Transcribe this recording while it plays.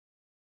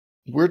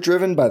We're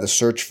driven by the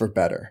search for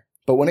better.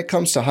 But when it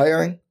comes to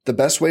hiring, the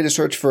best way to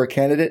search for a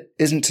candidate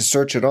isn't to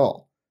search at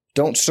all.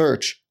 Don't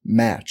search,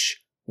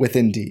 match with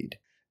Indeed.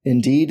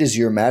 Indeed is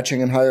your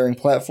matching and hiring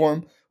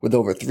platform with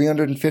over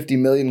 350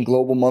 million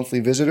global monthly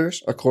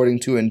visitors,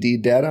 according to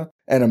Indeed data,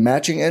 and a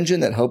matching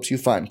engine that helps you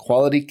find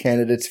quality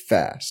candidates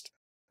fast.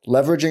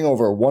 Leveraging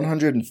over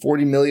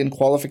 140 million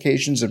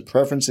qualifications and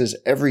preferences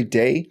every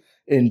day,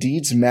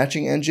 Indeed's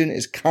matching engine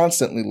is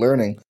constantly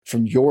learning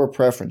from your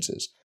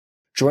preferences.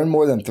 Join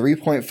more than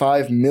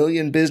 3.5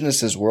 million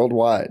businesses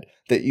worldwide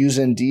that use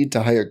Indeed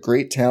to hire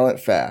great talent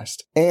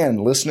fast.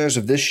 And listeners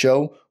of this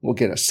show will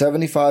get a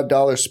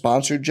 $75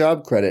 sponsored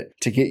job credit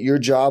to get your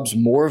jobs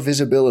more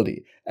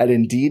visibility at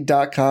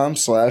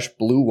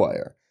Indeed.com/Blue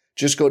Wire.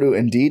 Just go to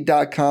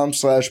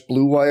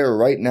Indeed.com/Blue Wire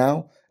right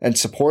now and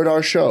support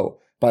our show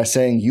by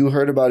saying you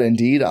heard about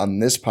Indeed on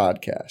this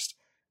podcast.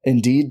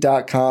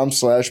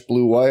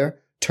 Indeed.com/Blue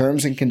Wire.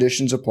 Terms and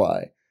conditions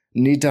apply.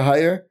 Need to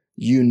hire?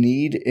 You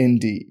need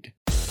Indeed.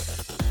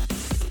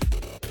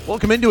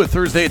 Welcome into a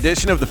Thursday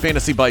edition of the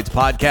Fantasy Bites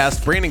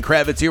podcast. Brandon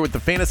Kravitz here with the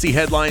fantasy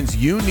headlines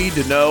you need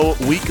to know.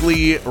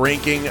 Weekly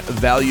ranking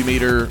value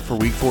meter for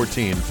week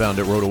 14 found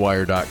at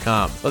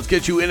rotowire.com. Let's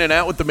get you in and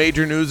out with the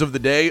major news of the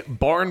day.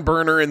 Barn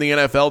burner in the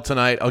NFL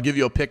tonight. I'll give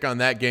you a pick on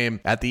that game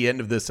at the end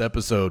of this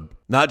episode.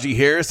 Najee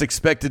Harris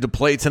expected to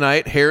play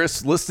tonight.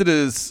 Harris, listed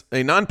as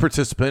a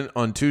non-participant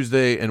on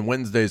Tuesday and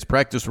Wednesday's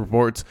practice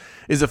reports,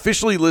 is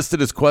officially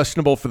listed as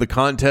questionable for the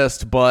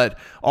contest, but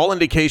all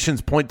indications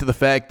point to the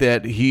fact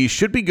that he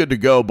should be good to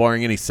go,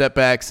 barring any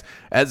setbacks.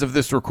 As of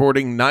this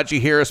recording,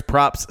 Najee Harris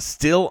props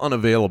still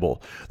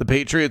unavailable. The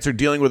Patriots are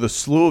dealing with a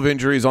slew of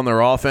injuries on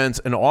their offense,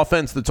 an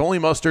offense that's only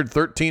mustered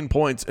 13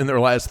 points in their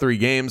last 3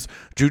 games.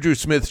 Juju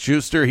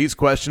Smith-Schuster, he's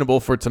questionable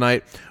for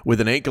tonight with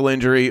an ankle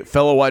injury.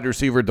 Fellow wide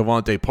receiver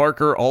Devontae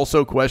Parker,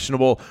 also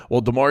questionable,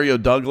 while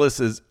Demario Douglas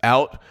is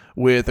out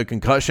with a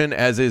concussion,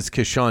 as is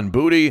Kayshon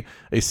Boutte.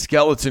 A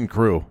skeleton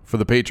crew for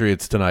the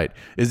Patriots tonight.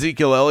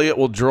 Ezekiel Elliott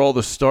will draw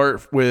the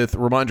start with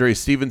Ramondre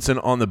Stevenson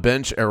on the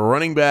bench at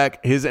running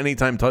back. His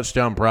anytime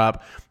touchdown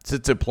prop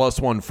sits at plus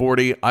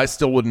 140. I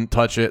still wouldn't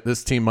touch it.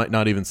 This team might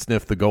not even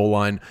sniff the goal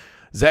line.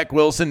 Zach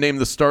Wilson named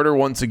the starter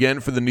once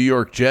again for the New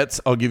York Jets.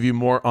 I'll give you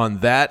more on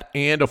that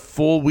and a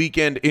full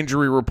weekend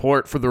injury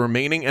report for the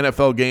remaining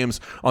NFL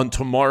games on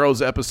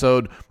tomorrow's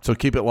episode, so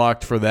keep it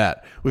locked for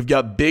that. We've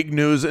got big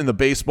news in the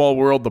baseball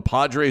world. The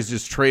Padres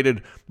just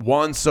traded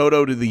Juan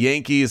Soto to the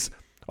Yankees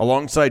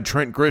alongside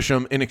Trent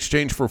Grisham in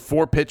exchange for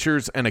 4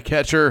 pitchers and a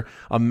catcher.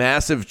 A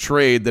massive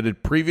trade that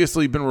had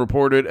previously been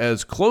reported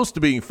as close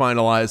to being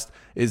finalized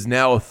is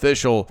now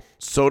official.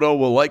 Soto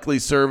will likely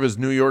serve as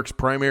New York's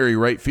primary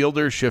right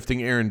fielder,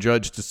 shifting Aaron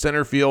Judge to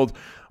center field,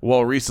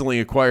 while recently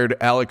acquired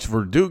Alex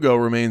Verdugo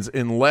remains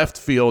in left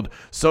field.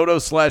 Soto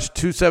slashed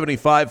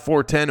 .275,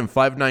 .410, and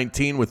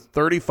 .519 with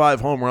 35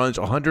 home runs,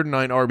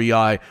 109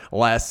 RBI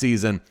last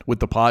season with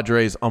the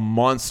Padres. A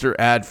monster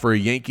ad for a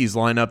Yankees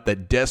lineup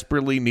that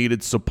desperately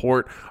needed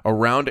support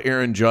around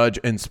Aaron Judge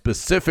and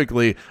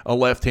specifically a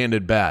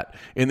left-handed bat.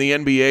 In the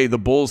NBA, the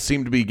Bulls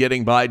seem to be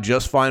getting by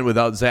just fine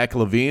without Zach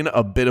LaVine,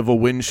 a bit of a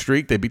win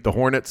streak. They beat the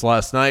Hornets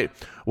last night.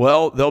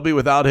 Well, they'll be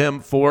without him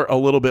for a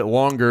little bit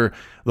longer.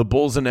 The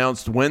Bulls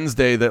announced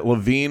Wednesday that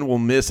LaVine will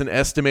miss an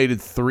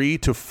estimated 3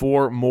 to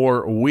 4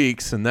 more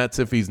weeks, and that's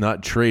if he's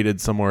not traded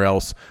somewhere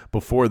else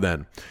before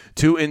then.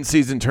 2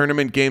 in-season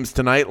tournament games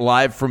tonight,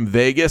 live from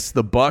Vegas.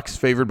 The Bucks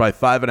favored by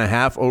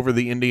 5.5 over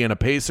the Indiana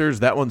Pacers.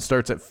 That one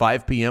starts at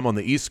 5 p.m. on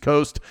the East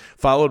Coast,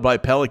 followed by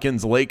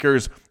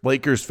Pelicans-Lakers.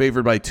 Lakers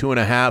favored by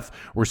 2.5.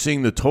 We're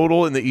seeing the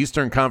total in the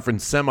Eastern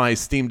Conference semis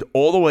steamed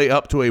all the way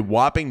up to a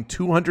whopping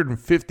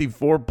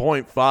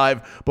 254.5.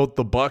 Both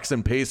the Bucks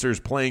and Pacers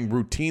playing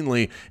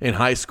routinely in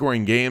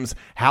high-scoring games.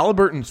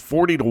 Halliburton's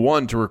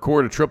 40-1 to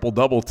record a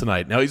triple-double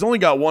tonight. Now, he's only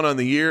got 1 on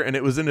the year, and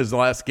it was in his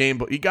last game,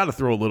 but you got to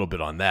throw a little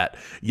bit on that.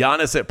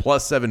 Giannis at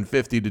plus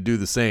 750 to do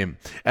the same.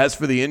 As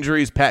for the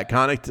injuries, Pat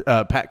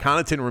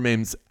Connaughton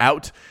remains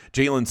out.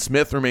 Jalen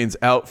Smith remains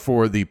out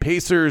for the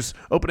Pacers,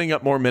 opening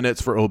up more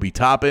minutes for Obi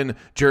Toppin.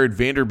 Jared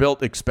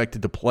Vanderbilt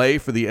expected to play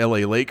for the LA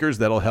Lakers.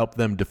 That'll help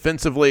them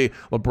defensively.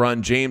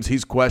 LeBron James,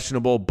 he's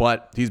questionable,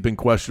 but he's been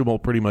questionable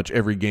pretty much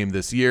every game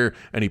this year,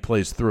 and he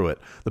plays through it.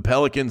 The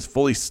Pelicans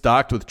fully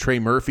stocked with Trey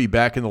Murphy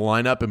back in the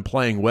lineup and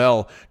playing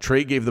well.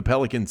 Trey gave the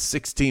Pelicans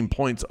 16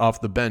 points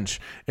off the bench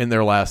in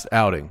their last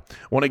outing.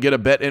 Want to get a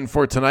bet in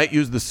for tonight?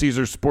 Use the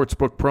Caesars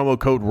Sportsbook promo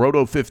code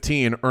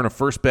ROTO15. Earn a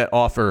first bet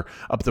offer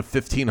up to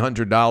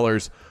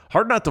 $1,500.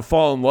 Hard not to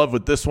fall in love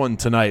with this one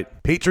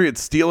tonight.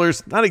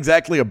 Patriots-Steelers, not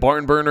exactly a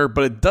barn burner,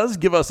 but it does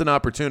give us an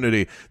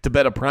opportunity to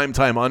bet a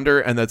primetime under,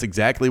 and that's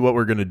exactly what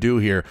we're going to do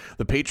here.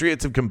 The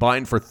Patriots have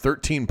combined for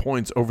 13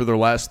 points over their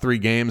last 3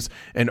 games,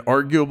 and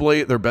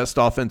arguably their best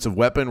offensive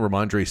weapon,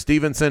 Ramondre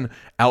Stevenson,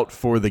 out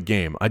for the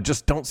game. I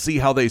just don't see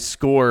how they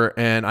score,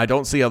 and I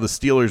don't see how the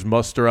Steelers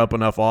muster up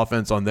enough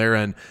offense on their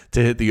end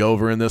to hit the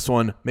over in this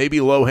one. Maybe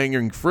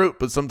low-hanging fruit,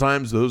 but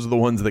sometimes those are the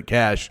ones that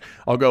cash.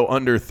 I'll go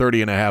under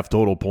 30.5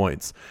 total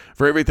points.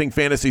 For everything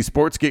fantasy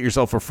sports, get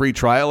yourself a free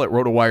trial at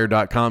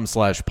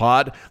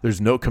rotowire.com/pod.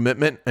 There's no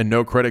commitment and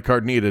no credit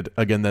card needed.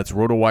 Again, that's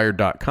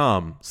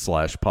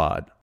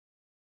rotowire.com/pod.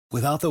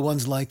 Without the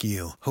ones like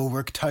you, who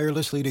work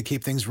tirelessly to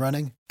keep things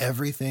running,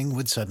 everything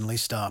would suddenly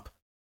stop.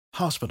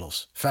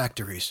 Hospitals,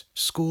 factories,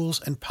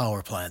 schools, and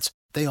power plants,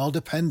 they all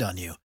depend on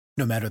you.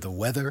 No matter the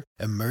weather,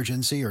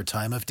 emergency, or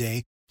time of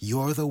day,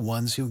 you're the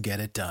ones who get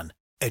it done.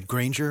 At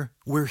Grainger,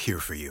 we're here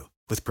for you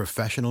with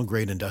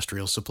professional-grade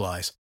industrial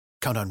supplies.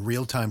 Count on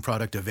real-time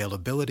product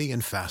availability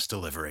and fast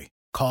delivery.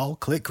 Call,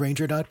 click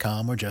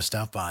Grainger.com, or just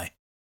stop by.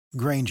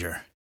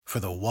 Grainger, for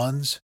the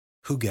ones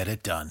who get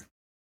it done.